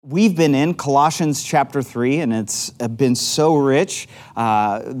we've been in Colossians chapter 3, and it's been so rich.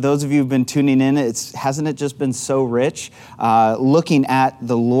 Those of you who've been tuning in, hasn't it just been so rich? Looking at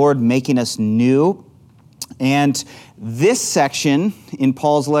the Lord making us new. And this section in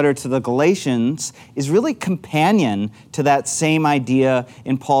Paul's letter to the Galatians is really companion to that same idea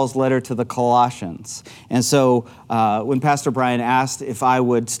in Paul's letter to the Colossians. And so when Pastor Brian asked if I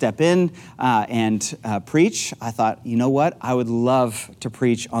would step in and preach, I thought, you know what? I would love to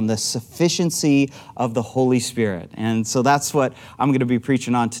preach on the sufficiency of the Holy Spirit. And so that's what I'm going to be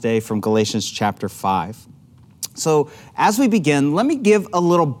preaching on today from Galatians chapter 5. So as we begin, let me give a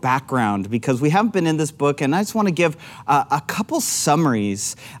little background because we haven't been in this book, and I just want to give a couple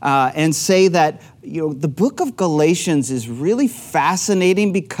summaries and say that the book of Galatians is really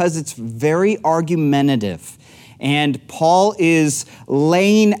fascinating because it's very argumentative. And Paul is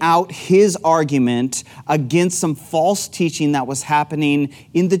laying out his argument against some false teaching that was happening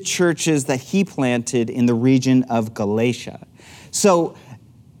in the churches that he planted in the region of Galatia. So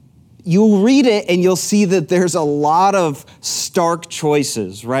you'll read it and you'll see that there's a lot of stark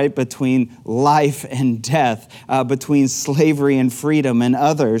choices, right? Between life and death, between slavery and freedom and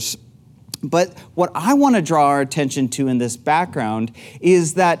others. But what I want to draw our attention to in this background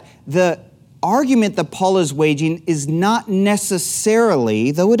is that the argument that Paul is waging is not necessarily,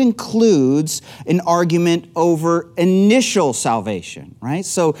 though it includes an argument over initial salvation, right?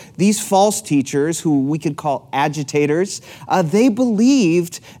 So these false teachers, who we could call agitators, they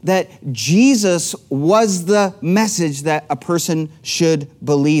believed that Jesus was the message that a person should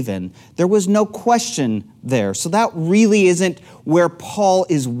believe in. There was no question there. So that really isn't where Paul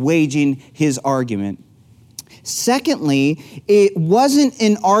is waging his argument. Secondly, it wasn't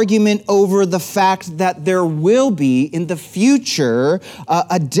an argument over the fact that there will be in the future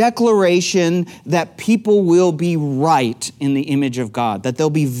a declaration that people will be right in the image of God, that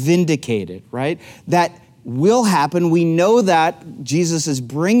they'll be vindicated, right? That will happen. We know that Jesus is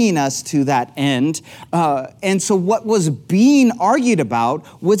bringing us to that end. And so what was being argued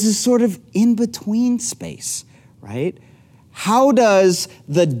about was this sort of in-between space, right? How does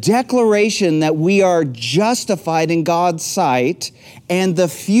the declaration that we are justified in God's sight and the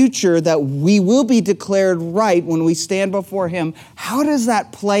future that we will be declared right when we stand before Him, how does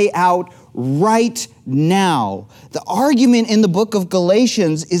that play out right now? The argument in the book of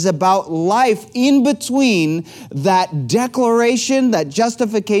Galatians is about life in between that declaration, that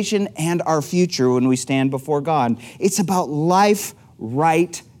justification, and our future when we stand before God. It's about life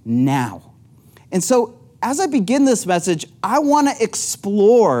right now. And so, as I begin this message, I want to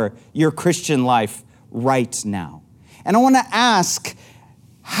explore your Christian life right now. And I want to ask,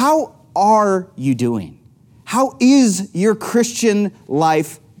 how are you doing? How is your Christian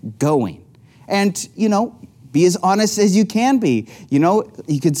life going? And, be as honest as you can be.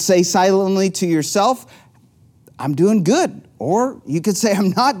 You could say silently to yourself, I'm doing good. Or you could say,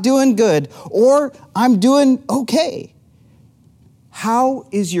 I'm not doing good. Or I'm doing okay. How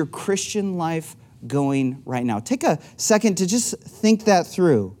is your Christian life going right now? Take a second to just think that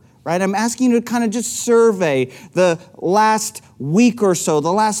through, right? I'm asking you to kind of just survey the last week or so,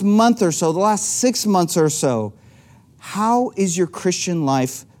 the last month or so, the last 6 months or so. How is your Christian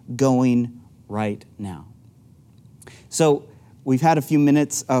life going right now? So we've had a few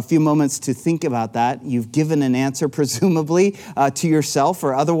moments to think about that. You've given an answer, presumably, to yourself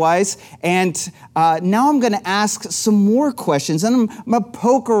or otherwise. And now I'm going to ask some more questions. And I'm going to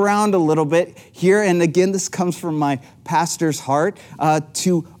poke around a little bit here. And again, this comes from my pastor's heart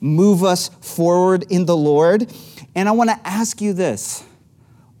to move us forward in the Lord. And I want to ask you this.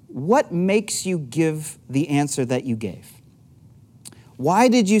 What makes you give the answer that you gave? Why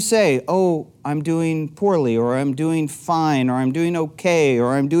did you say, oh, I'm doing poorly, or I'm doing fine, or I'm doing okay,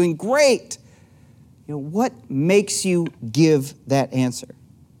 or I'm doing great? What makes you give that answer?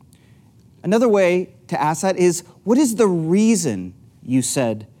 Another way to ask that is, what is the reason you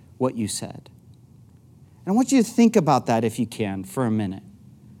said what you said? And I want you to think about that if you can for a minute.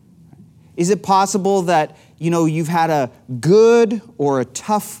 Is it possible that, you've had a good or a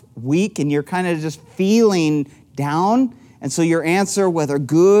tough week and you're kind of just feeling down? And so your answer, whether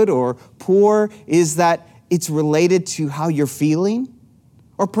good or poor, is that it's related to how you're feeling?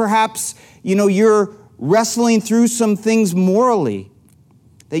 Or perhaps, you're wrestling through some things morally,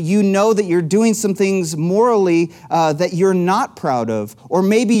 that that you're doing some things morally that you're not proud of. Or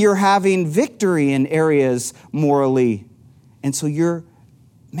maybe you're having victory in areas morally. And so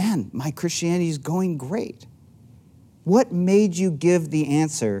my Christianity is going great. What made you give the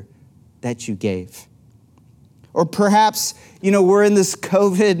answer that you gave? Or perhaps, we're in this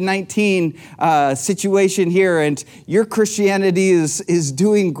COVID-19 situation here, and your Christianity is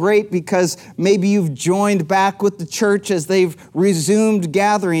doing great because maybe you've joined back with the church as they've resumed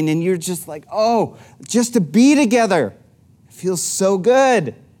gathering, and you're just like, oh, just to be together. It feels so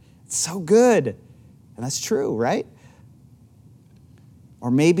good. It's so good. And that's true, right? Or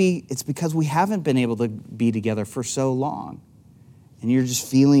maybe it's because we haven't been able to be together for so long, and you're just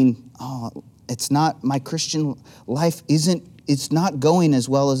feeling, it's not, my Christian life it's not going as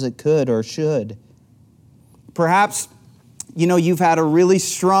well as it could or should. Perhaps, you've had a really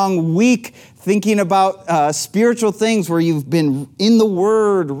strong week thinking about spiritual things where you've been in the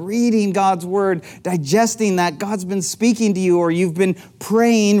Word, reading God's Word, digesting that God's been speaking to you, or you've been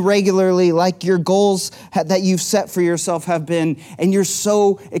praying regularly like your goals that you've set for yourself have been, and you're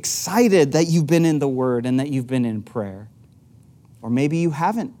so excited that you've been in the Word and that you've been in prayer. Or maybe you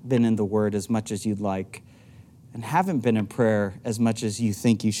haven't been in the Word as much as you'd like and haven't been in prayer as much as you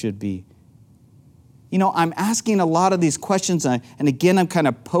think you should be. I'm asking a lot of these questions, and again, I'm kind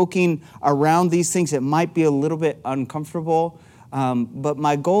of poking around these things. It might be a little bit uncomfortable, but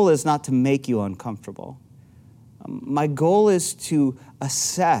my goal is not to make you uncomfortable. My goal is to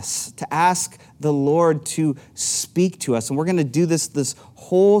assess, to ask the Lord to speak to us. And we're going to do this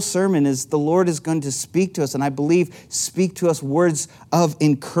whole sermon is the Lord is going to speak to us, and I believe speak to us words of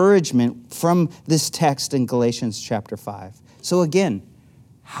encouragement from this text in Galatians chapter 5. So again,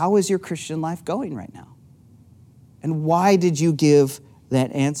 how is your Christian life going right now? And why did you give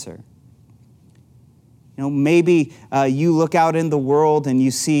that answer? Maybe you look out in the world and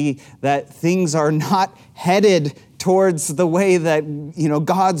you see that things are not headed towards the way that,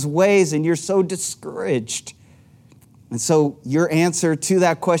 God's ways, and you're so discouraged. And so your answer to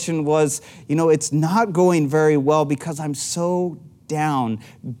that question was, it's not going very well because I'm so down.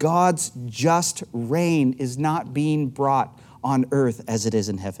 God's just reign is not being brought on earth as it is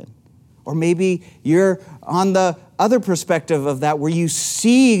in heaven. Or maybe you're on the other perspective of that, where you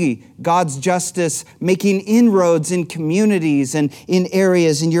see God's justice making inroads in communities and in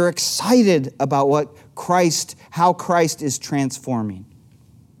areas, and you're excited about how Christ is transforming.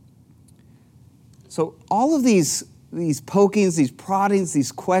 So all of these pokings, these proddings,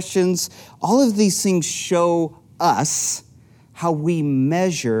 these questions, all of these things show us how we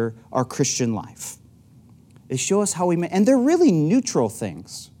measure our Christian life. They show us how and they're really neutral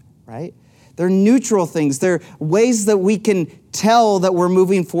things, right? They're neutral things. They're ways that we can tell that we're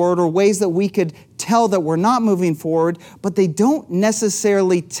moving forward, or ways that we could tell that we're not moving forward, but they don't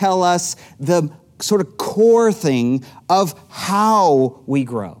necessarily tell us the sort of core thing of how we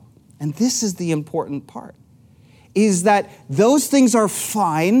grow. And this is the important part, is that those things are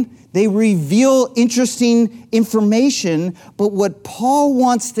fine. They reveal interesting information, but what Paul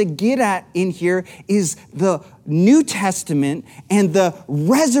wants to get at in here is the New Testament and the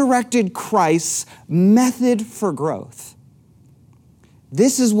resurrected Christ's method for growth.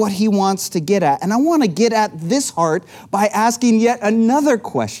 This is what he wants to get at. And I want to get at this heart by asking yet another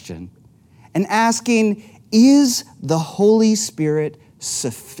question, and asking, is the Holy Spirit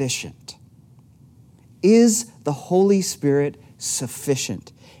sufficient? Is the Holy Spirit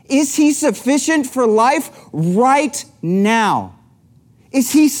sufficient? Is he sufficient for life right now?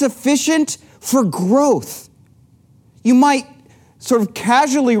 Is he sufficient for growth? You might sort of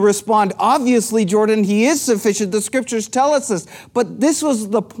casually respond, obviously, Jordan, he is sufficient. The scriptures tell us this. But this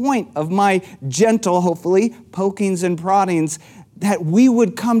was the point of my gentle, hopefully, pokings and proddings, that we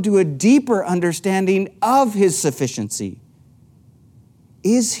would come to a deeper understanding of his sufficiency.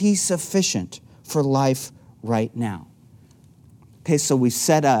 Is he sufficient for life right now? Okay, so we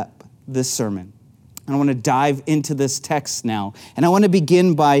set up this sermon. And I want to dive into this text now. And I want to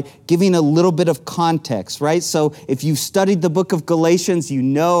begin by giving a little bit of context, right? So if you've studied the book of Galatians, you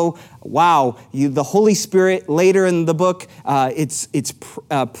know, the Holy Spirit later in the book, it's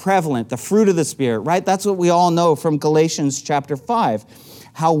prevalent, the fruit of the Spirit, right? That's what we all know from Galatians chapter 5.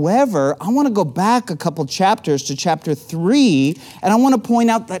 However, I want to go back a couple chapters to chapter 3, and I want to point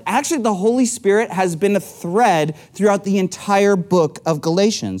out that actually the Holy Spirit has been a thread throughout the entire book of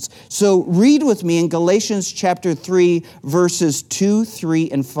Galatians. So read with me in Galatians chapter 3, verses 2,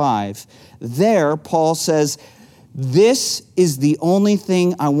 3, and 5. There, Paul says, "This is the only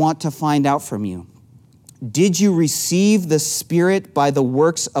thing I want to find out from you. Did you receive the Spirit by the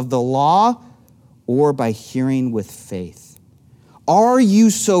works of the law or by hearing with faith? Are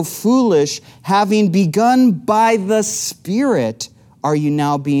you so foolish, having begun by the Spirit, are you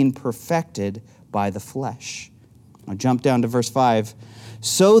now being perfected by the flesh?" I'll jump down to verse 5.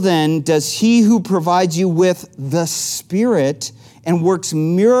 "So then, does he who provides you with the Spirit and works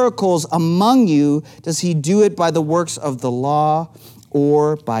miracles among you, does he do it by the works of the law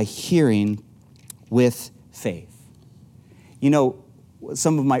or by hearing with faith? You know,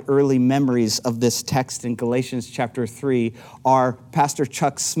 some of my early memories of this text in Galatians chapter 3 are Pastor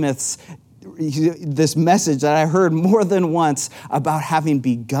Chuck Smith's this message that I heard more than once about having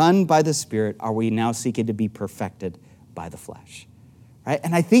begun by the Spirit, are we now seeking to be perfected by the flesh? Right?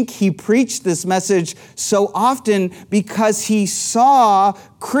 And I think he preached this message so often because he saw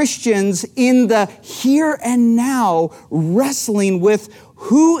Christians in the here and now wrestling with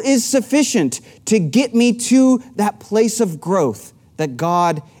who is sufficient to get me to that place of growth that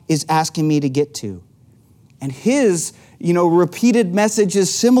God is asking me to get to. And his, repeated message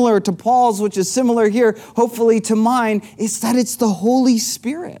is similar to Paul's, which is similar here, hopefully to mine, is that it's the Holy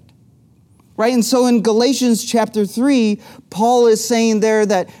Spirit. Right? And so in Galatians chapter 3, Paul is saying there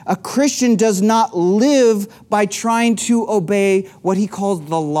that a Christian does not live by trying to obey what he calls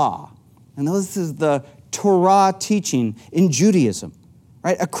the law. And this is the Torah teaching in Judaism.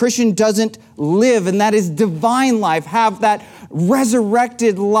 Right? A Christian doesn't live, and that is divine life, have that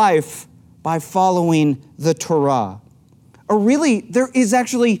resurrected life by following the Torah. Or really, there is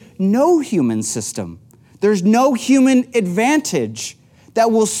actually no human system. There's no human advantage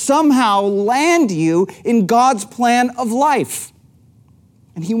that will somehow land you in God's plan of life.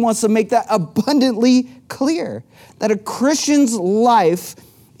 And he wants to make that abundantly clear, that a Christian's life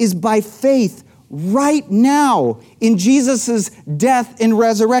is by faith right now in Jesus' death and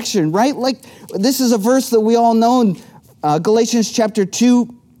resurrection, right? Like, this is a verse that we all know in Galatians chapter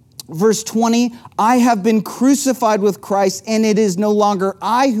 2, verse 20, I have been crucified with Christ, and it is no longer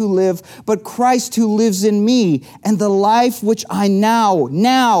I who live, but Christ who lives in me. And the life which I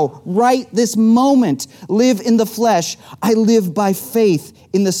now, right this moment, live in the flesh, I live by faith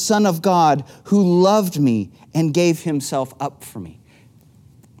in the Son of God who loved me and gave himself up for me.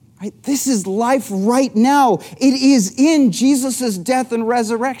 Right? This is life right now. It is in Jesus' death and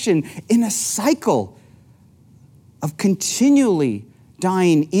resurrection, in a cycle of continually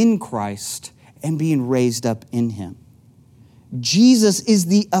dying in Christ and being raised up in him. Jesus is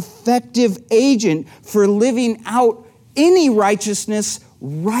the effective agent for living out any righteousness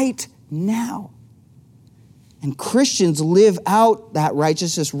right now. And Christians live out that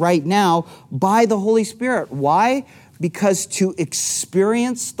righteousness right now by the Holy Spirit. Why? Because to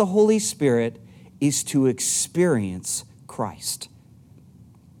experience the Holy Spirit is to experience Christ.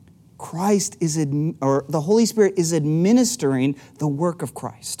 The Holy Spirit is administering the work of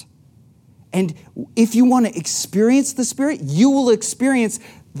Christ. And if you want to experience the Spirit, you will experience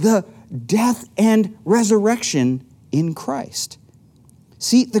the death and resurrection in Christ.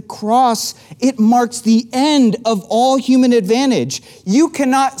 See, the cross, it marks the end of all human advantage. You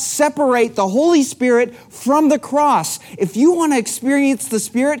cannot separate the Holy Spirit from the cross. If you want to experience the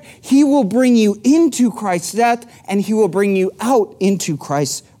Spirit, he will bring you into Christ's death, and he will bring you out into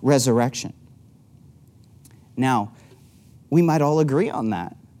Christ's resurrection. Now, we might all agree on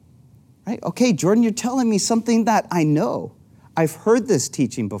that, right? Okay, Jordan, you're telling me something that I know. I've heard this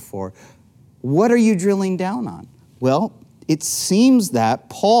teaching before. What are you drilling down on? Well, it seems that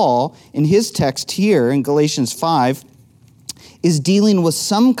Paul, in his text here in Galatians 5, is dealing with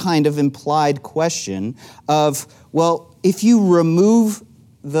some kind of implied question of, well, if you remove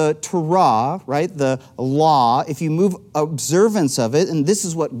the Torah, right, the law, if you move observance of it, and this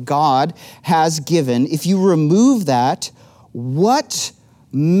is what God has given, if you remove that, what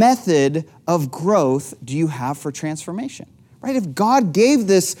method of growth do you have for transformation? Right? If God gave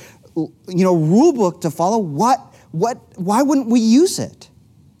this, rule book to follow, why wouldn't we use it?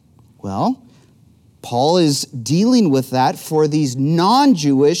 Well, Paul is dealing with that for these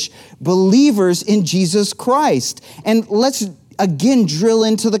non-Jewish believers in Jesus Christ. And let's again drill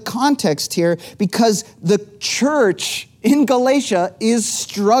into the context here, because the church in Galatia is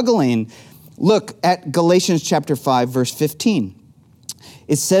struggling. Look at Galatians chapter 5, verse 15.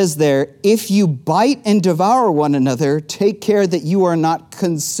 It says there, if you bite and devour one another, take care that you are not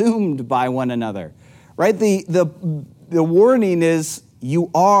consumed by one another. Right? The warning is you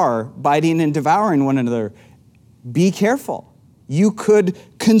are biting and devouring one another. Be careful. You could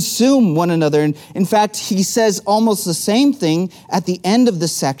consume one another. And in fact, he says almost the same thing at the end of the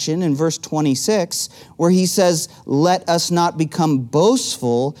section in verse 26, where he says, let us not become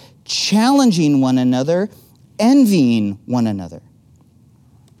boastful, challenging one another, envying one another.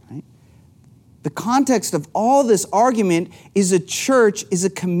 The context of all this argument is a church, is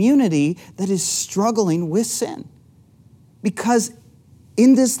a community that is struggling with sin. Because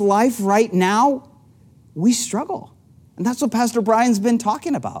in this life right now, we struggle. And that's what Pastor Brian's been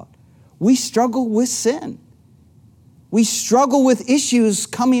talking about. We struggle with sin. We struggle with issues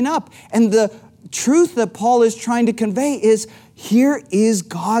coming up. And the truth that Paul is trying to convey is, here is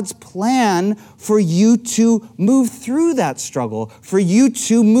God's plan for you to move through that struggle, for you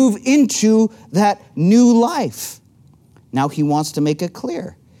to move into that new life. Now he wants to make it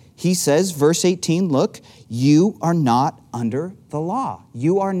clear. He says, verse 18, look, you are not under the law.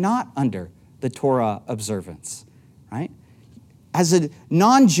 You are not under the Torah observance, right? As a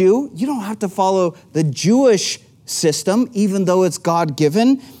non-Jew, you don't have to follow the Jewish system, even though it's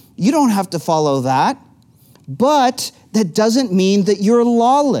God-given. You don't have to follow that. But that doesn't mean that you're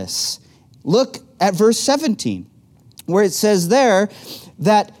lawless. Look at verse 17, where it says there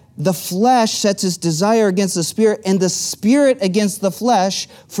that the flesh sets its desire against the spirit, and the spirit against the flesh,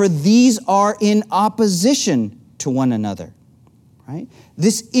 for these are in opposition to one another. Right?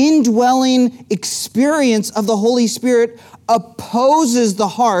 This indwelling experience of the Holy Spirit opposes the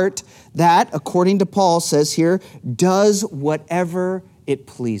heart that, according to Paul says here, does whatever it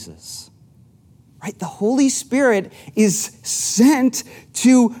pleases. Right? The Holy Spirit is sent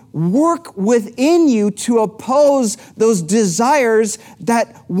to work within you to oppose those desires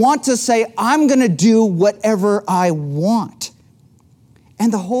that want to say, I'm going to do whatever I want.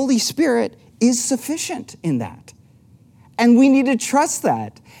 And the Holy Spirit is sufficient in that. And we need to trust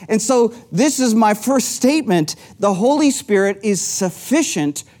that. And so this is my first statement. The Holy Spirit is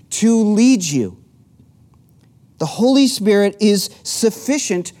sufficient to lead you. The Holy Spirit is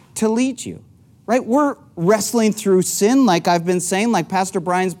sufficient to lead you. Right? We're wrestling through sin, like I've been saying, like Pastor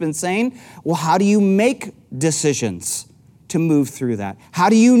Brian's been saying. Well, how do you make decisions to move through that? How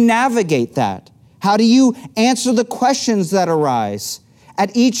do you navigate that? How do you answer the questions that arise?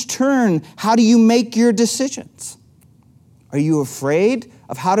 At each turn, how do you make your decisions? Are you afraid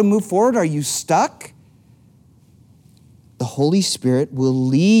of how to move forward? Are you stuck? The Holy Spirit will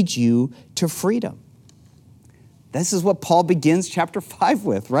lead you to freedom. This is what Paul begins chapter 5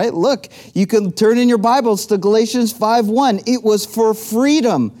 with, right? Look, you can turn in your Bibles to Galatians 5:1. It was for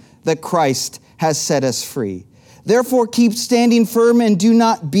freedom that Christ has set us free. Therefore, keep standing firm and do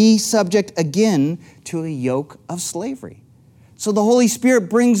not be subject again to a yoke of slavery. So the Holy Spirit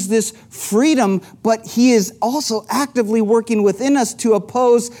brings this freedom, but he is also actively working within us to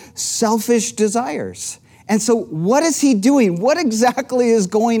oppose selfish desires. And so what is he doing? What exactly is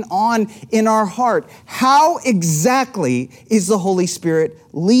going on in our heart? How exactly is the Holy Spirit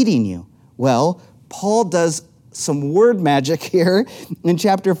leading you? Well, Paul does some word magic here in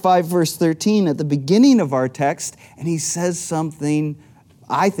chapter 5, verse 13 at the beginning of our text, and he says something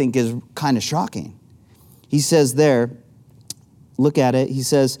I think is kind of shocking. He says there, look at it, he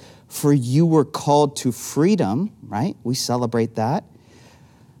says, for you were called to freedom, right? We celebrate that.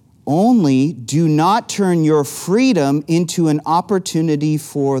 Only do not turn your freedom into an opportunity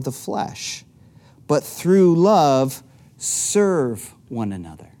for the flesh, but through love, serve one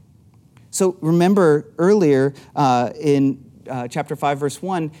another. So remember earlier in chapter 5, verse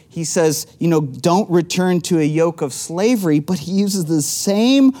 1, he says, don't return to a yoke of slavery, but he uses the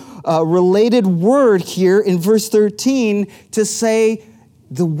same related word here in verse 13 to say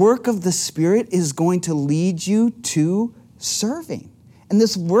the work of the Spirit is going to lead you to serving. And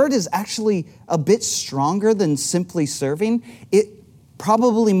this word is actually a bit stronger than simply serving. It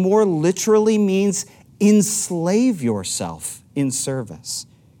probably more literally means enslave yourself in service.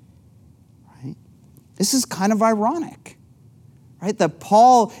 Right? This is kind of ironic, right? That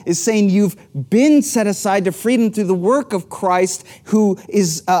Paul is saying you've been set aside to freedom through the work of Christ who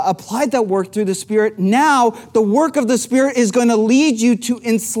is applied that work through the Spirit. Now the work of the Spirit is going to lead you to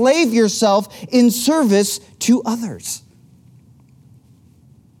enslave yourself in service to others.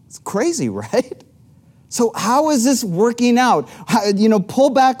 It's crazy, right? So how is this working out?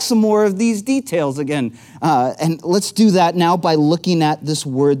 Pull back some more of these details again. And let's do that now by looking at this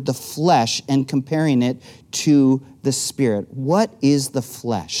word, the flesh, and comparing it to the Spirit. What is the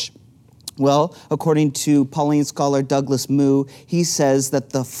flesh? Well, according to Pauline scholar Douglas Moo, he says that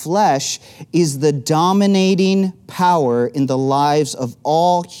the flesh is the dominating power in the lives of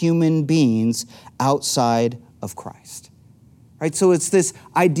all human beings outside of Christ. Right, so it's this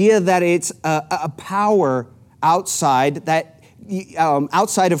idea that it's a power outside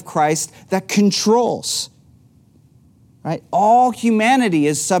of Christ that controls. Right, all humanity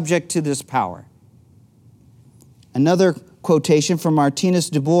is subject to this power. Another quotation from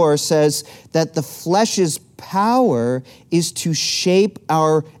Martinus de Boer says that the flesh's power is to shape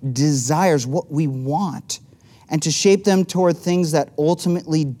our desires, what we want, and to shape them toward things that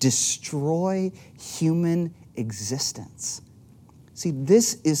ultimately destroy human existence. See,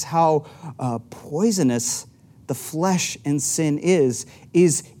 this is how poisonous the flesh and sin is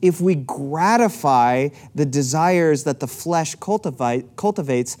if we gratify the desires that the flesh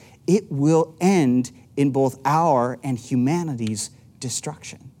cultivates, it will end in both our and humanity's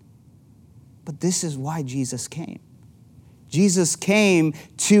destruction. But this is why Jesus came. Jesus came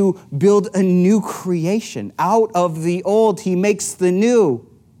to build a new creation. Out of the old, he makes the new.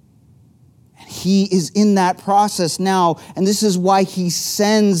 And he is in that process now, and this is why he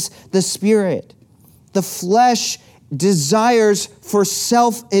sends the Spirit. The flesh desires for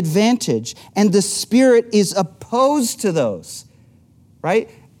self-advantage, and the Spirit is opposed to those, right?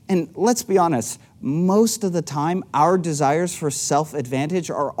 And let's be honest, most of the time, our desires for self-advantage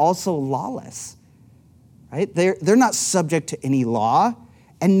are also lawless, right? They're not subject to any law,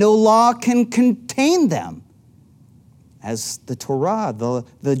 and no law can contain them. As the Torah,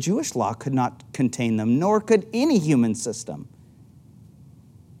 the Jewish law could not contain them, nor could any human system.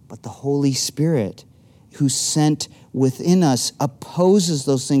 But the Holy Spirit, who's sent within us, opposes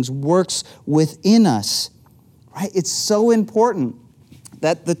those things, works within us, right? It's so important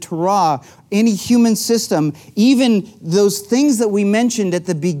that the Torah, any human system, even those things that we mentioned at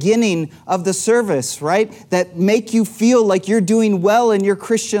the beginning of the service, right, that make you feel like you're doing well in your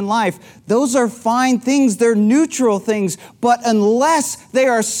Christian life, those are fine things, they're neutral things, but unless they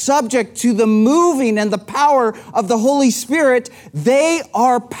are subject to the moving and the power of the Holy Spirit, they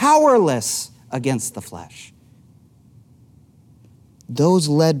are powerless against the flesh. Those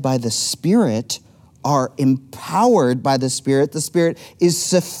led by the Spirit are empowered by the Spirit. The Spirit is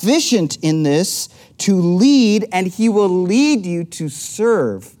sufficient in this to lead, and he will lead you to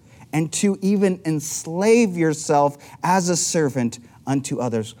serve and to even enslave yourself as a servant unto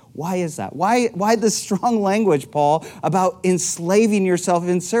others. Why is that? Why the strong language, Paul, about enslaving yourself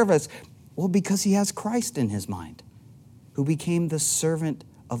in service? Well, because he has Christ in his mind, who became the servant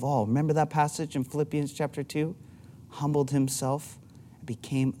of all. Remember that passage in Philippians chapter 2? Humbled himself and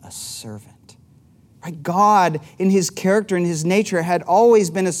became a servant. Right? God, in his character and his nature, had always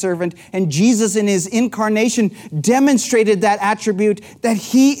been a servant, and Jesus in his incarnation demonstrated that attribute, that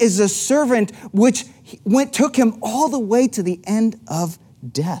he is a servant, which took him all the way to the end of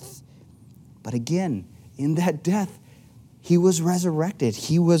death. But again, in that death, he was resurrected.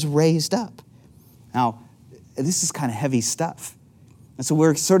 He was raised up. Now, this is kind of heavy stuff. And so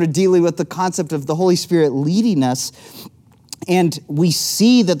we're sort of dealing with the concept of the Holy Spirit leading us. And we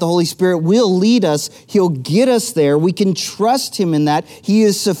see that the Holy Spirit will lead us. He'll get us there. We can trust him in that. He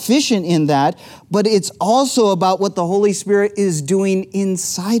is sufficient in that. But it's also about what the Holy Spirit is doing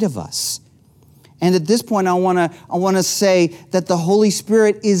inside of us. And at this point, I want to say that the Holy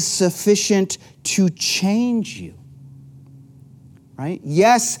Spirit is sufficient to change you. Right?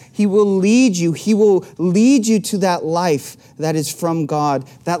 Yes, he will lead you. He will lead you to that life that is from God,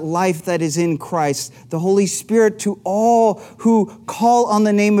 that life that is in Christ. The Holy Spirit, to all who call on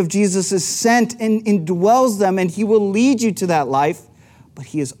the name of Jesus, is sent and indwells them, and he will lead you to that life. But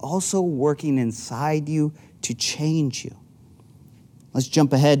he is also working inside you to change you. Let's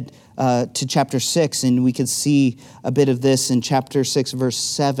jump ahead to chapter 6, and we can see a bit of this in chapter 6, verse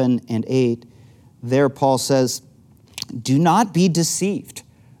 7 and 8. There, Paul says, "Do not be deceived.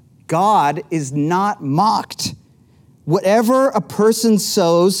 God is not mocked. Whatever a person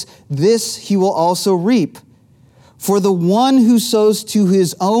sows, this he will also reap. For the one who sows to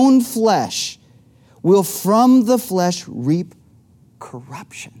his own flesh will from the flesh reap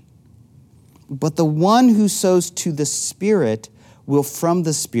corruption. But the one who sows to the Spirit will from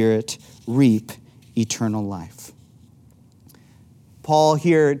the Spirit reap eternal life." Paul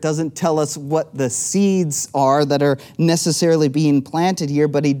here doesn't tell us what the seeds are that are necessarily being planted here,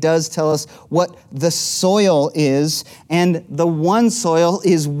 but he does tell us what the soil is. And the one soil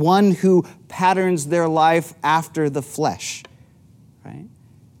is one who patterns their life after the flesh, right?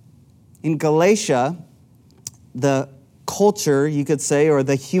 In Galatia, the culture, you could say, or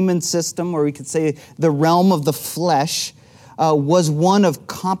the human system, or we could say the realm of the flesh, was one of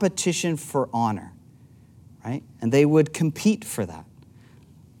competition for honor, right? And they would compete for that.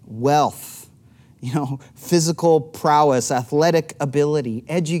 Wealth, physical prowess, athletic ability,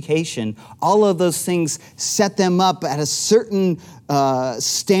 education, all of those things set them up at a certain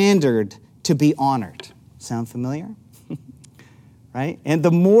standard to be honored. Sound familiar? Right? And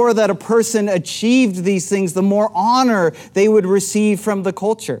the more that a person achieved these things, the more honor they would receive from the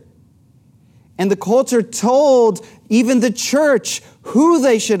culture. And the culture told even the church who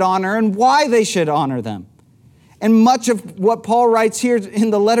they should honor and why they should honor them. And much of what Paul writes here in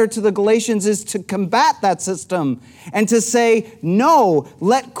the letter to the Galatians is to combat that system and to say, no,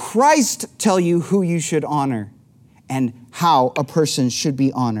 let Christ tell you who you should honor and how a person should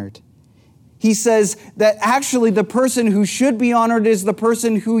be honored. He says that actually the person who should be honored is the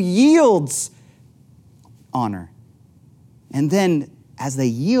person who yields honor. And then as they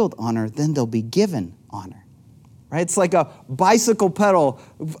yield honor, then they'll be given honor. Right? It's like a bicycle pedal.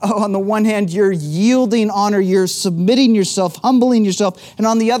 On the one hand, you're yielding honor, you're submitting yourself, humbling yourself, and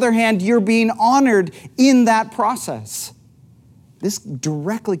on the other hand, you're being honored in that process. This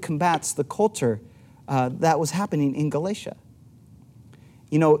directly combats the culture that was happening in Galatia.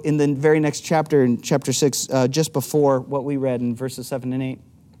 You know, in the very next chapter, in chapter 6, just before what we read in verses 7 and 8,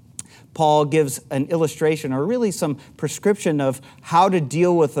 Paul gives an illustration or really some prescription of how to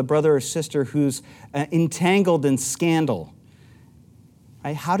deal with a brother or sister who's entangled in scandal.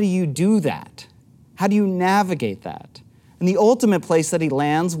 Right? How do you do that? How do you navigate that? And the ultimate place that he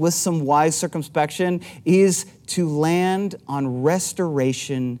lands with some wise circumspection is to land on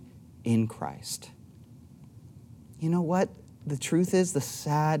restoration in Christ. You know what? The truth is, the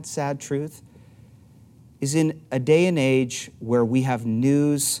sad, sad truth is in a day and age where we have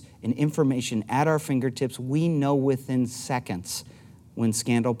news and information at our fingertips, we know within seconds when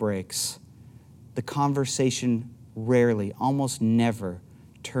scandal breaks, the conversation rarely, almost never,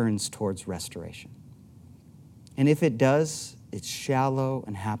 turns towards restoration. And if it does, it's shallow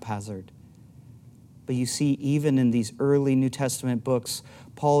and haphazard. But you see, even in these early New Testament books,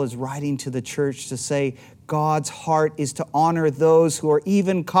 Paul is writing to the church to say God's heart is to honor those who are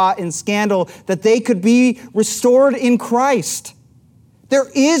even caught in scandal, that they could be restored in Christ. There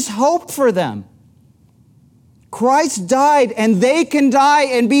is hope for them. Christ died and they can die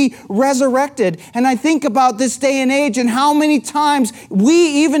and be resurrected. And I think about this day and age and how many times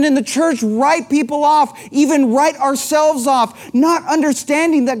we, even in the church, write people off, even write ourselves off, not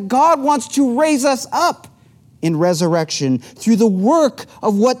understanding that God wants to raise us up in resurrection through the work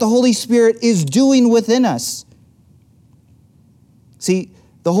of what the Holy Spirit is doing within us. See,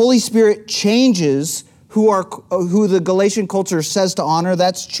 the Holy Spirit changes who the Galatian culture says to honor.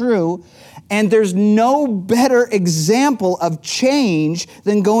 That's true. And there's no better example of change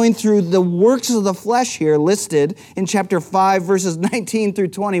than going through the works of the flesh here listed in chapter 5, verses 19 through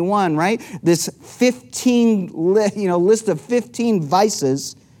 21, right? This list of 15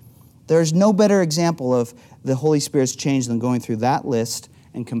 vices. There's no better example of the Holy Spirit's change than going through that list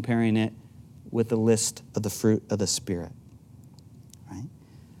and comparing it with the list of the fruit of the Spirit. Right?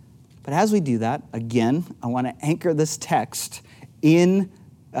 But as we do that, again, I want to anchor this text in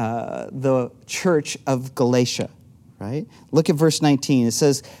the church of Galatia, right? Look at verse 19. It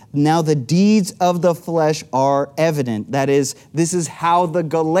says, now the deeds of the flesh are evident. That is, this is how the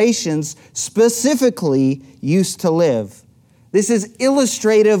Galatians specifically used to live. This is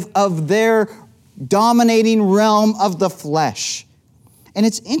illustrative of their dominating realm of the flesh. And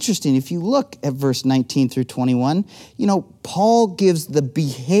it's interesting, if you look at verse 19 through 21, Paul gives the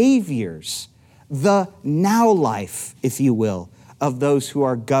behaviors, the now life, if you will, of those who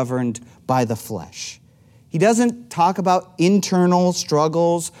are governed by the flesh. He doesn't talk about internal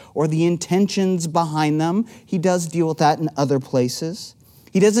struggles or the intentions behind them. He does deal with that in other places.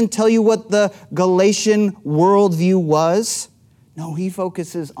 He doesn't tell you what the Galatian worldview was. No, he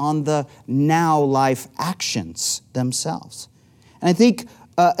focuses on the now life actions themselves. And I think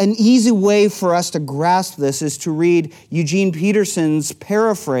an easy way for us to grasp this is to read Eugene Peterson's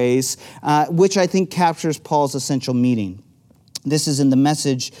paraphrase, which I think captures Paul's essential meaning. This is in the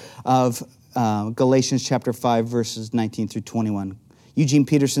message of Galatians chapter 5, verses 19 through 21. Eugene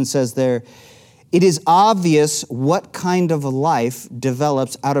Peterson says there, it is obvious what kind of a life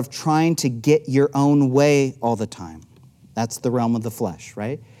develops out of trying to get your own way all the time. That's the realm of the flesh,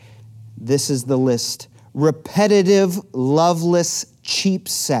 right? This is the list. Repetitive, loveless, cheap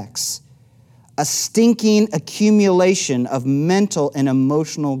sex. A stinking accumulation of mental and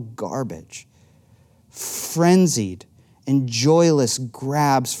emotional garbage. Frenzied and joyless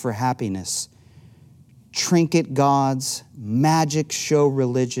grabs for happiness. Trinket gods, magic show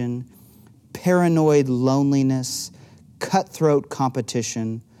religion, paranoid loneliness, cutthroat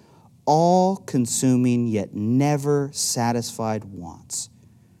competition, all-consuming yet never satisfied wants.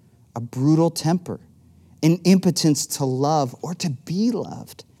 A brutal temper, an impotence to love or to be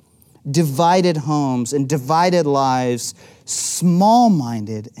loved, divided homes and divided lives,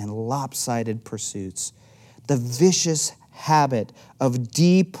 small-minded and lopsided pursuits, the vicious habit of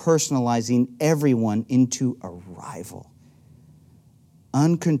depersonalizing everyone into a rival,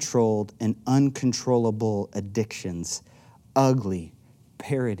 uncontrolled and uncontrollable addictions, ugly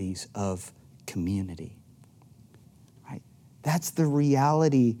parodies of community. Right? That's the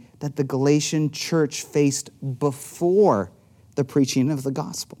reality that the Galatian church faced before the preaching of the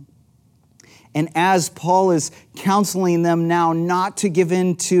gospel. And as Paul is counseling them now not to give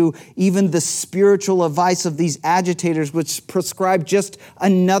in to even the spiritual advice of these agitators, which prescribe just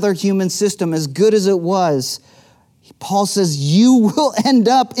another human system, as good as it was, Paul says, you will end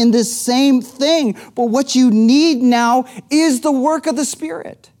up in this same thing. But what you need now is the work of the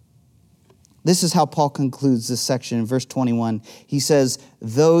Spirit. This is how Paul concludes this section in verse 21. He says,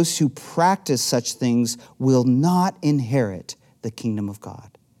 those who practice such things will not inherit the kingdom of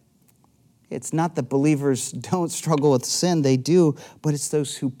God. It's not that believers don't struggle with sin, they do, but it's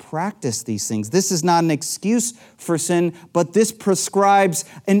those who practice these things. This is not an excuse for sin, but this prescribes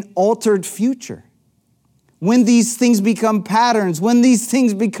an altered future. When these things become patterns, when these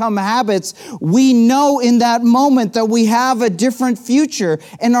things become habits, we know in that moment that we have a different future,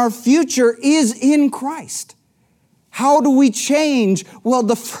 and our future is in Christ. How do we change? Well,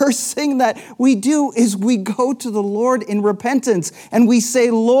 the first thing that we do is we go to the Lord in repentance and we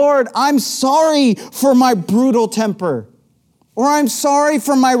say, Lord, I'm sorry for my brutal temper, or I'm sorry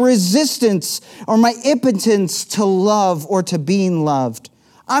for my resistance or my impotence to love or to being loved.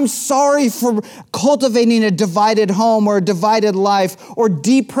 I'm sorry for cultivating a divided home or a divided life or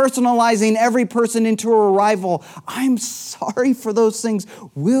depersonalizing every person into a rival. I'm sorry for those things.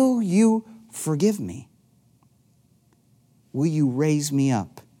 Will you forgive me? Will you raise me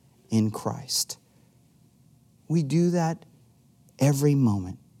up in Christ? We do that every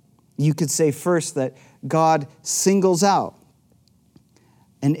moment. You could say first that God singles out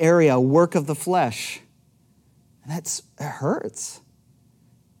an area, a work of the flesh. It hurts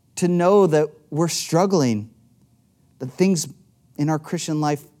to know that we're struggling, that things in our Christian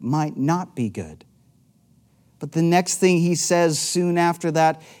life might not be good. But the next thing he says soon after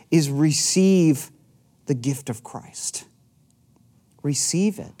that is receive the gift of Christ.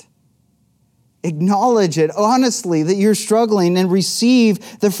 Receive it. Acknowledge it honestly that you're struggling and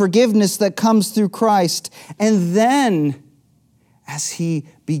receive the forgiveness that comes through Christ. And then, as he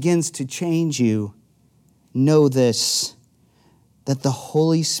begins to change you, know this, that the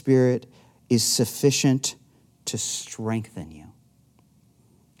Holy Spirit is sufficient to strengthen you.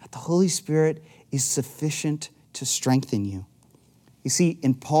 That the Holy Spirit is sufficient to strengthen you. You see,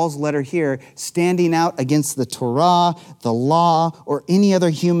 in Paul's letter here, standing out against the Torah, the law, or any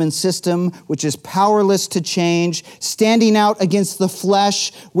other human system which is powerless to change, standing out against the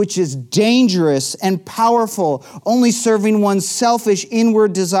flesh, which is dangerous and powerful, only serving one's selfish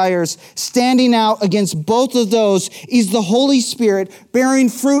inward desires, standing out against both of those is the Holy Spirit bearing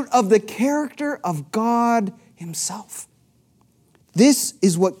fruit of the character of God Himself. This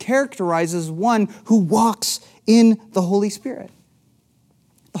is what characterizes one who walks in the Holy Spirit.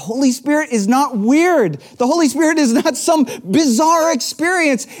 The Holy Spirit is not weird. The Holy Spirit is not some bizarre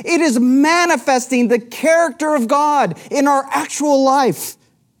experience. It is manifesting the character of God in our actual life.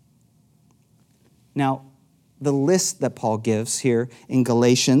 Now, the list that Paul gives here in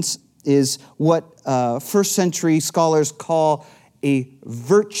Galatians is what first century scholars call a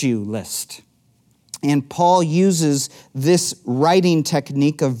virtue list. And Paul uses this writing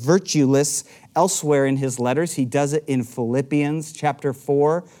technique of virtue lists elsewhere in his letters. He does it in Philippians chapter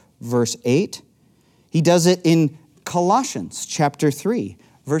 4, verse 8. He does it in Colossians chapter 3,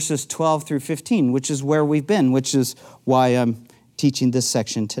 verses 12 through 15, which is where we've been, which is why I'm teaching this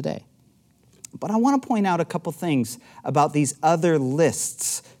section today. But I want to point out a couple things about these other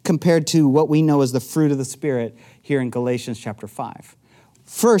lists compared to what we know as the fruit of the Spirit here in Galatians chapter 5.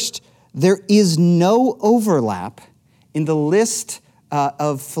 First, there is no overlap in the list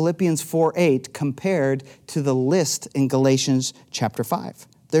of Philippians 4:8 compared to the list in Galatians chapter 5.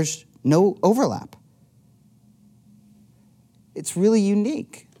 There's no overlap. It's really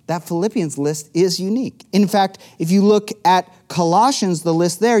unique. That Philippians list is unique. In fact, if you look at Colossians, the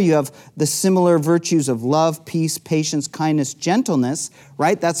list there, you have the similar virtues of love, peace, patience, kindness, gentleness,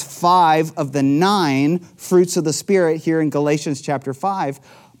 right? That's 5 of the 9 fruits of the Spirit here in Galatians chapter 5.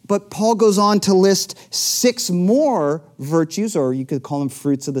 But Paul goes on to list 6 more virtues, or you could call them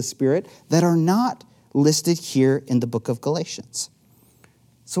fruits of the Spirit, that are not listed here in the book of Galatians.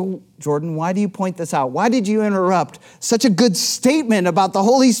 So, Jordan, why do you point this out? Why did you interrupt such a good statement about the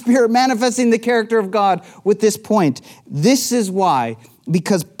Holy Spirit manifesting the character of God with this point? This is why,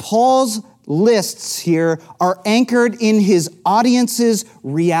 because Paul's lists here are anchored in his audience's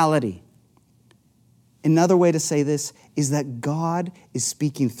reality. Another way to say this is that God is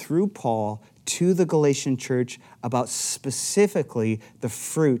speaking through Paul to the Galatian church about specifically the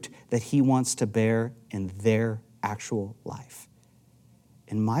fruit that he wants to bear in their actual life.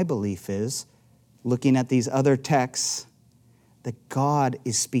 And my belief is, looking at these other texts, that God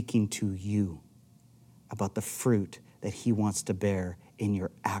is speaking to you about the fruit that he wants to bear in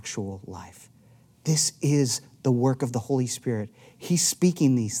your actual life. This is the work of the Holy Spirit. He's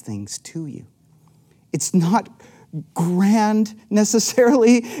speaking these things to you. It's not grand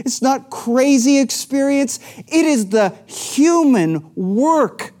necessarily. It's not crazy experience. It is the human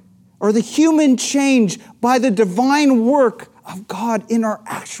work or the human change by the divine work of God in our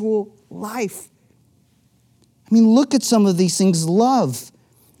actual life. I mean, look at some of these things. Love.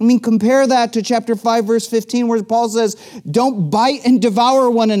 I mean, compare that to chapter 5, verse 15, where Paul says, don't bite and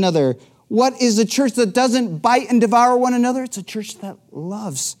devour one another. What is a church that doesn't bite and devour one another? It's a church that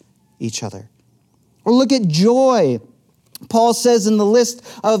loves each other. Or look at joy. Paul says in the list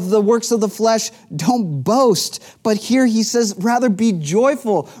of the works of the flesh, don't boast. But here he says, rather be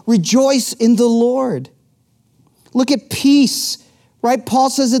joyful. Rejoice in the Lord. Look at peace. Right? Paul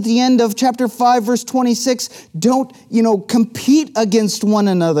says at the end of chapter 5, verse 26, don't, compete against one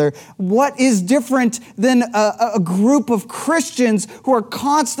another. What is different than a group of Christians who are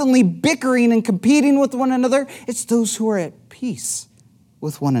constantly bickering and competing with one another? It's those who are at peace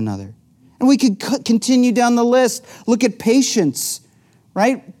with one another. And we could continue down the list. Look at patience,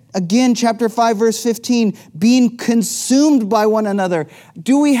 right? Again, chapter 5, verse 15, being consumed by one another.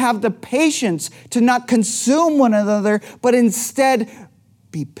 Do we have the patience to not consume one another, but instead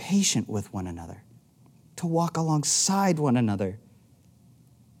be patient with one another, to walk alongside one another,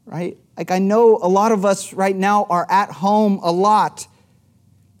 right? Like I know a lot of us right now are at home a lot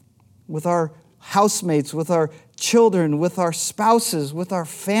with our housemates, with our children, with our spouses, with our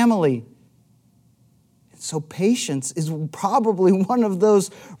family. So patience is probably one of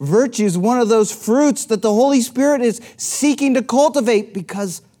those virtues, one of those fruits that the Holy Spirit is seeking to cultivate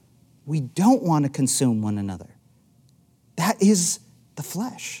because we don't want to consume one another. That is the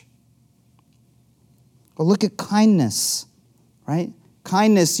flesh. Or look at kindness, right?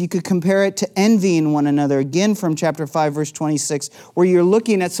 Kindness, you could compare it to envying one another. Again, from chapter 5, verse 26, where you're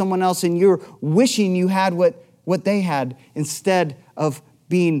looking at someone else and you're wishing you had what they had instead of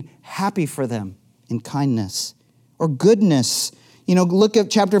being happy for them. In kindness. Or goodness. Look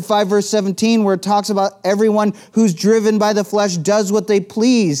at chapter 5, verse 17, where it talks about everyone who's driven by the flesh does what they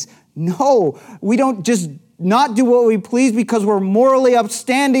please. No, we don't just not do what we please because we're morally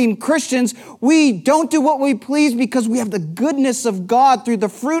upstanding Christians. We don't do what we please because we have the goodness of God through the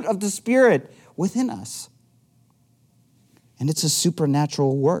fruit of the Spirit within us. And it's a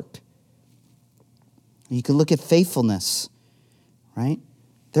supernatural work. You can look at faithfulness, right?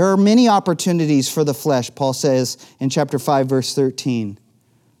 There are many opportunities for the flesh, Paul says in chapter 5, verse 13.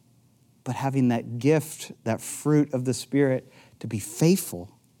 But having that gift, that fruit of the Spirit, to be faithful.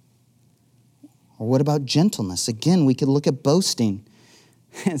 Or what about gentleness? Again, we could look at boasting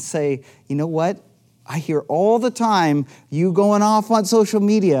and say, you know what? I hear all the time you going off on social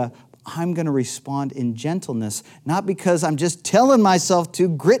media. I'm going to respond in gentleness, not because I'm just telling myself to,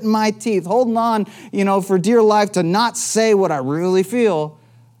 gritting my teeth, holding on, for dear life to not say what I really feel.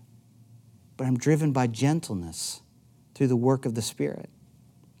 But I'm driven by gentleness through the work of the Spirit.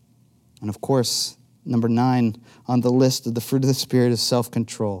 And of course, number 9 on the list of the fruit of the Spirit is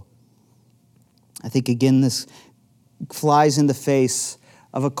self-control. I think, again, this flies in the face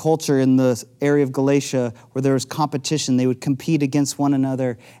of a culture in the area of Galatia where there was competition. They would compete against one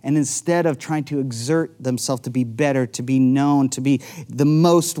another. And instead of trying to exert themselves to be better, to be known, to be the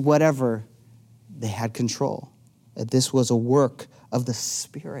most whatever, they had control. That this was a work of the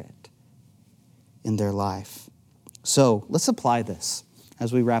Spirit in their life. So let's apply this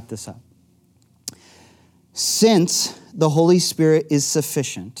as we wrap this up. Since the Holy Spirit is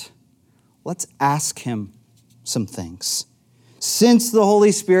sufficient, let's ask him some things. Since the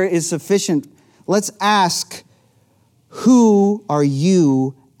Holy Spirit is sufficient, let's ask, who are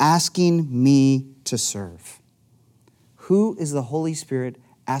you asking me to serve? Who is the Holy Spirit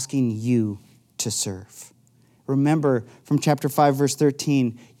asking you to serve? Remember from chapter 5, verse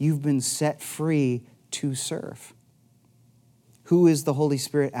 13, you've been set free to serve. Who is the Holy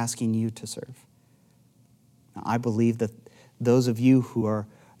Spirit asking you to serve? Now, I believe that those of you who are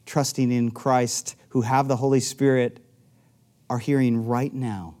trusting in Christ, who have the Holy Spirit, are hearing right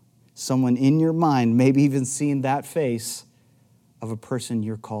now someone in your mind, maybe even seeing that face of a person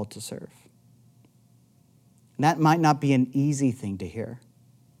you're called to serve. And that might not be an easy thing to hear.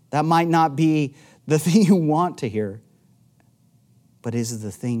 That might not be the thing you want to hear, but is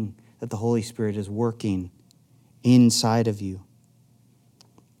the thing that the Holy Spirit is working inside of you.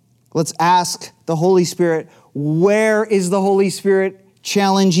 Let's ask the Holy Spirit, where is the Holy Spirit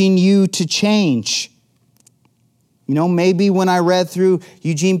challenging you to change? Maybe when I read through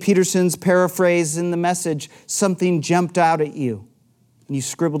Eugene Peterson's paraphrase in the Message, something jumped out at you and you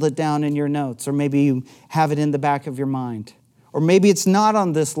scribbled it down in your notes, or maybe you have it in the back of your mind. Or maybe it's not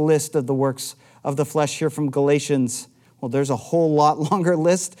on this list of the works of the flesh here from Galatians. Well, there's a whole lot longer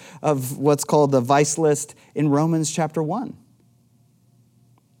list of what's called the vice list in Romans chapter 1.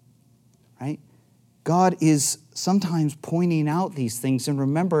 Right? God is sometimes pointing out these things. And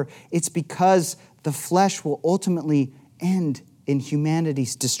remember, it's because the flesh will ultimately end in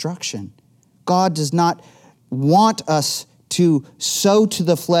humanity's destruction. God does not want us to sow to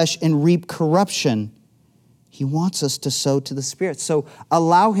the flesh and reap corruption. He wants us to sow to the Spirit. So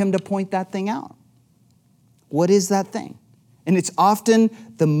allow him to point that thing out. What is that thing? And it's often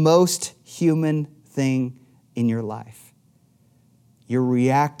the most human thing in your life. You're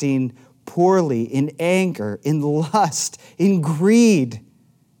reacting poorly in anger, in lust, in greed.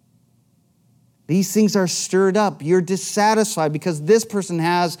 These things are stirred up. You're dissatisfied because this person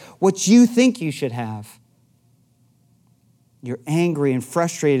has what you think you should have. You're angry and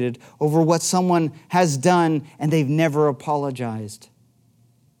frustrated over what someone has done and they've never apologized.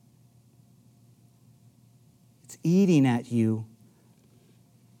 It's eating at you.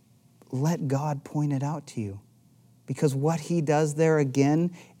 Let God point it out to you. Because what he does there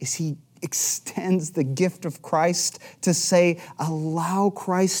again is he extends the gift of Christ to say, allow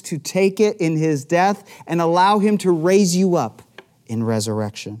Christ to take it in his death and allow him to raise you up in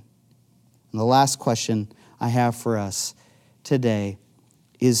resurrection. And the last question I have for us today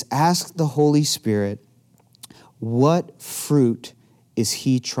is ask the Holy Spirit, what fruit is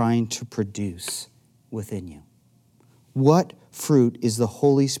he trying to produce within you? What fruit is the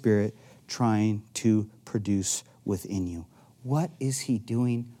Holy Spirit trying to produce within you? What is he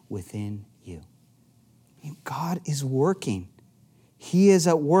doing within you? God is working. He is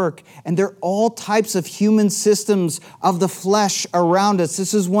at work. And there are all types of human systems of the flesh around us.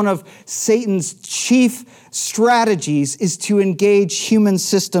 This is one of Satan's chief strategies, is to engage human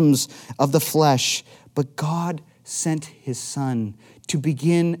systems of the flesh. But God sent his Son to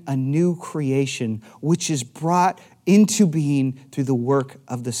begin a new creation, which is brought into being through the work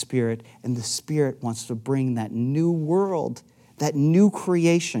of the Spirit. And the Spirit wants to bring that new world, that new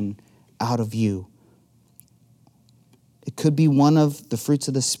creation out of you. It could be one of the fruits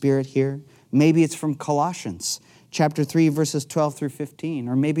of the Spirit here. Maybe it's from Colossians chapter 3, verses 12 through 15.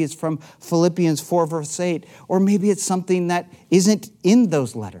 Or maybe it's from Philippians 4, verse 8. Or maybe it's something that isn't in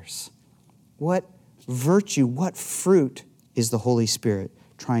those letters. What virtue, what fruit is the Holy Spirit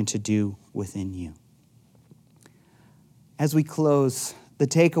trying to do within you? As we close, the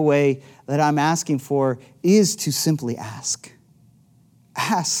takeaway that I'm asking for is to simply ask.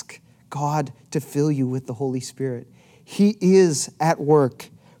 Ask God to fill you with the Holy Spirit. He is at work.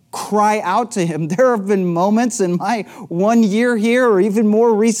 Cry out to him. There have been moments in my 1 year here, or even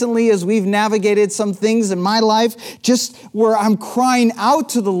more recently as we've navigated some things in my life, just where I'm crying out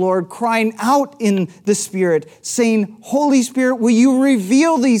to the Lord, crying out in the Spirit, saying, Holy Spirit, will you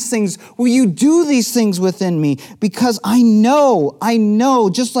reveal these things? Will you do these things within me? Because I know,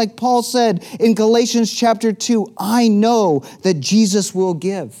 just like Paul said in Galatians chapter 2, I know that Jesus will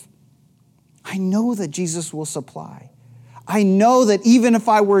give. I know that Jesus will supply. I know that even if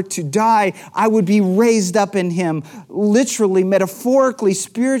I were to die, I would be raised up in him. Literally, metaphorically,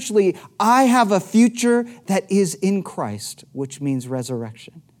 spiritually, I have a future that is in Christ, which means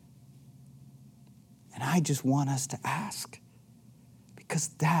resurrection. And I just want us to ask, because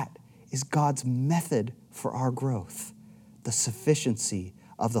that is God's method for our growth, the sufficiency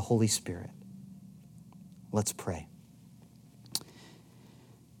of the Holy Spirit. Let's pray.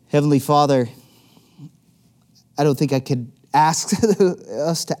 Heavenly Father, I don't think I could ask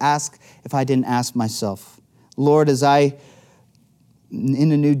us to ask if I didn't ask myself. Lord, as I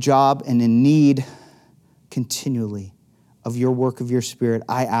in a new job and in need continually of your work of your Spirit,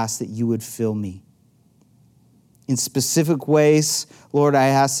 I ask that you would fill me. In specific ways, Lord, I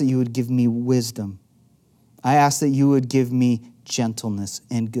ask that you would give me wisdom. I ask that you would give me gentleness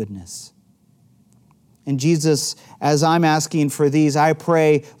and goodness. And Jesus, as I'm asking for these, I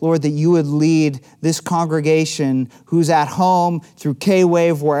pray, Lord, that you would lead this congregation who's at home through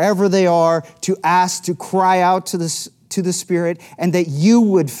K-Wave, wherever they are, to ask, to cry out to the Spirit, and that you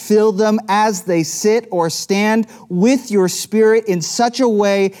would fill them as they sit or stand with your Spirit in such a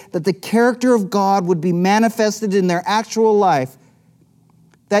way that the character of God would be manifested in their actual life.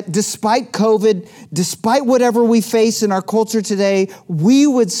 That despite COVID, despite whatever we face in our culture today, we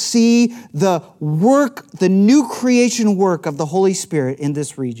would see the work, the new creation work of the Holy Spirit in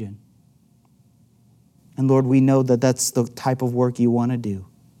this region. And Lord, we know that that's the type of work you want to do.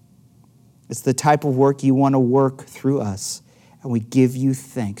 It's the type of work you want to work through us. And we give you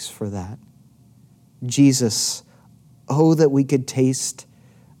thanks for that. Jesus, oh, that we could taste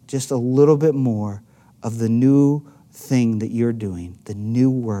just a little bit more of the new thing that you're doing, the new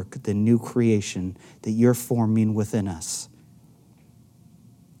work, the new creation that you're forming within us.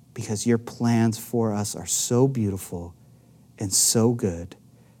 Because your plans for us are so beautiful and so good.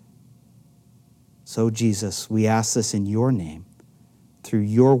 So, Jesus, we ask this in your name, through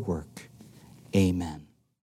your work. Amen.